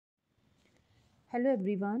Hello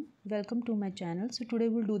everyone, welcome to my channel. So today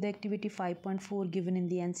we'll do the activity 5.4 given in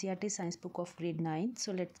the NCERT science book of grade 9.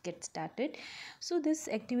 So let's get started. So this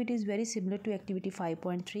activity is very similar to activity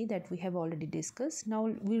 5.3 that we have already discussed. Now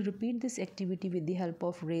we'll repeat this activity with the help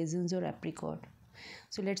of raisins or apricot.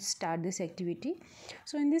 So let's start this activity.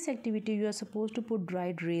 So in this activity you are supposed to put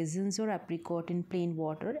dried raisins or apricot in plain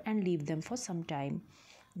water and leave them for some time.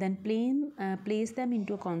 Then place them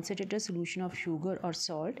into a concentrated solution of sugar or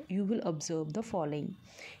salt. You will observe the following.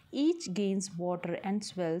 Each gains water and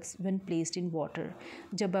swells when placed in water.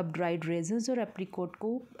 जब आप dried raisins और apricot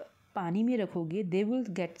को पानी में रखोगे, they will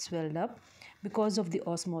get swelled up because of the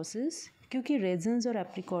osmosis. क्योंकि raisins और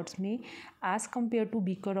apricots में as compared to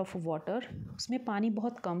beaker of water, उसमें पानी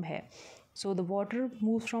बहुत कम है. So the water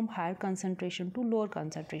moves from higher concentration to lower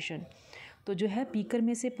concentration. तो जो है बीकर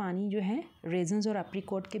में से पानी जो है रेजन्स और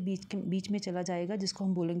एप्रिकॉट के बीच में चला जाएगा, जिसको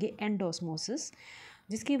हम बोलेंगे एंड ऑस्मोसिस,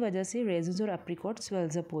 जिसकी वजह से रेजन्स और एप्रिकॉट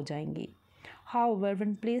स्वेल्स अप हो जाएंगे. However,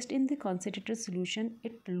 when placed in the concentrated solution,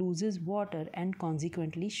 it loses water and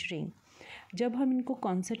consequently shrink. जब हम इनको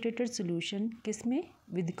concentrated solution किस में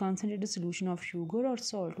with the concentrated solution of sugar or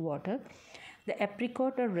salt water, the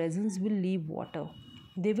apricot or raisins will leave water.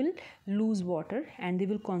 They will lose water and they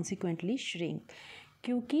will consequently shrink.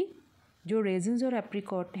 क्योंकि जो resins और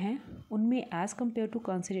apricot हैं उनमें as compare to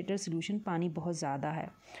concentrated solution पानी बहुत ज़्यादा है.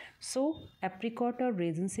 सो apricot और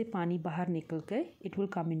रेजिन से पानी बाहर निकल कर it will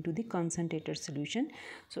come into the concentrated solution.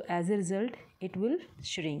 So as a result it will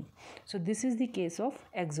shrink. So this is the case of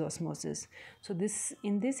exosmosis. So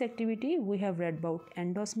in this activity we have read about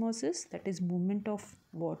endosmosis, that is movement of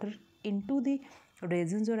water into the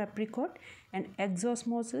raisins or apricot, and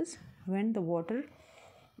exosmosis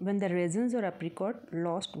when the raisins or apricot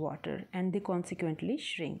lost water and they consequently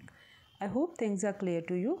shrink. I hope things are clear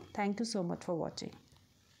to you. Thank you so much for watching.